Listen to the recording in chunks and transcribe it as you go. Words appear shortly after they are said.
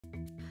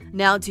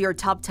Now to your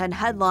top 10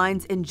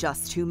 headlines in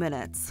just 2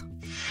 minutes.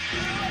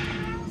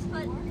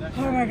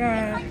 Oh my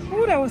God.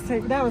 Ooh, that was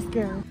sick. That was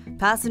scary.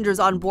 Passengers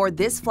on board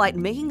this flight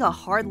making a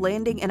hard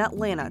landing in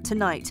Atlanta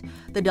tonight.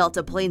 The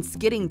Delta plane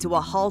skidding to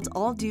a halt,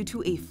 all due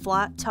to a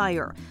flat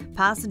tire.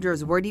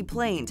 Passengers were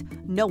deplaned.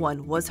 No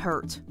one was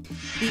hurt.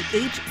 The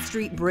H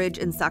Street Bridge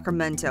in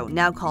Sacramento,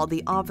 now called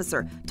the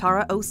Officer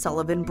Tara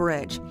O'Sullivan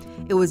Bridge.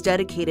 It was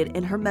dedicated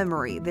in her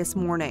memory this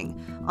morning.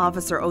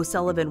 Officer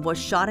O'Sullivan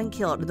was shot and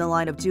killed in the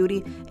line of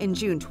duty in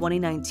June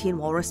 2019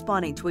 while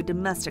responding to a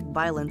domestic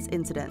violence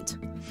incident.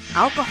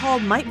 Alcohol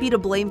might be to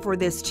blame for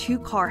this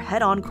two-car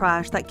head-on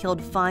crash that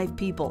killed 5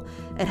 people.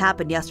 It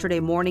happened yesterday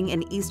morning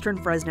in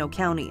eastern Fresno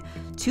County.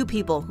 2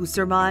 people who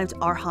survived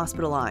are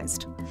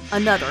hospitalized.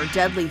 Another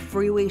deadly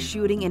freeway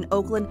shooting in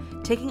Oakland,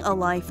 taking a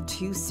life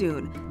too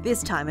soon.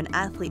 This time, an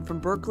athlete from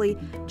Berkeley,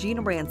 Gene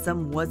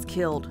Ransom, was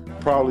killed.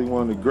 Probably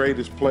one of the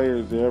greatest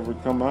players to ever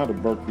come out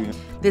of Berkeley.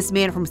 This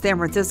man from San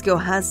Francisco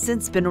has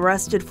since been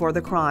arrested for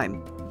the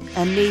crime.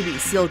 A Navy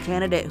SEAL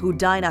candidate who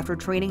died after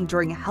training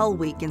during Hell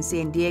Week in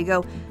San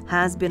Diego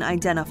has been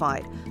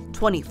identified.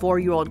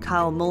 24-year-old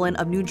Kyle Mullen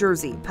of New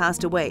Jersey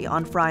passed away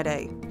on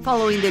Friday.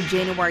 Following the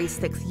January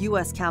 6th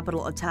U.S.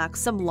 Capitol attack,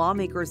 some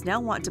lawmakers now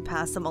want to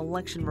pass some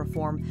election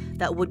reform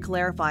that would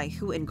clarify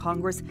who in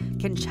Congress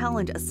can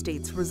challenge a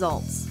state's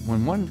results.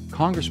 When one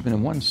congressman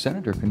and one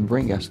senator can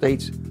bring a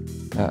state's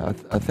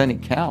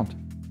authentic count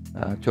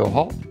to a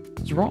halt,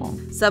 it's wrong.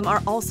 Some are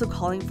also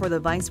calling for the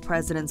vice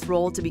president's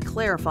role to be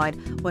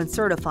clarified when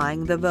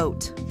certifying the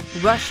vote.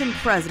 Russian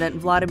President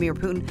Vladimir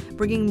Putin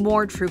bringing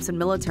more troops and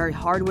military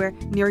hardware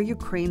near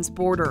Ukraine's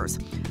borders.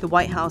 The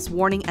White House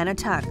warning an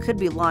attack could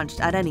be launched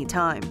at any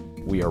time.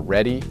 We are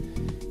ready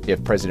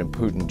if President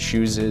Putin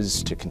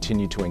chooses to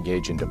continue to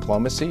engage in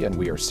diplomacy, and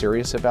we are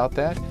serious about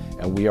that,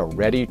 and we are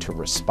ready to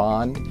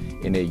respond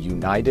in a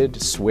united,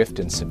 swift,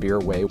 and severe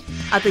way.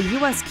 At the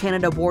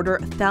U.S.-Canada border,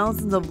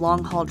 thousands of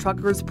long-haul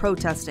truckers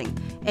protesting,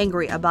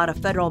 angry about a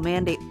federal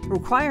mandate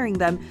requiring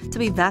them to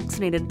be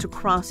vaccinated to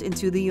cross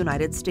into the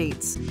United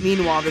States.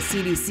 Meanwhile, the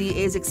CDC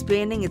is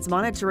expanding its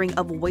monitoring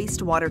of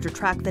wastewater to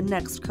track the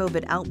next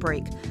COVID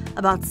outbreak.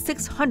 About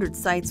 600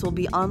 sites will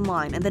be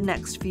online in the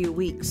next few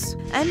weeks.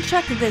 And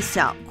check this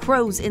out.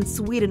 Crows in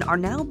Sweden are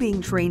now being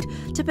trained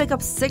to pick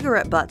up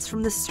cigarette butts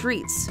from the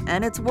streets,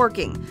 and it's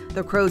working.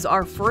 The crows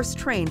are first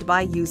trained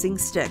by using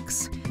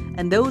sticks.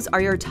 And those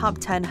are your top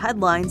 10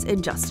 headlines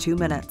in just 2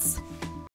 minutes.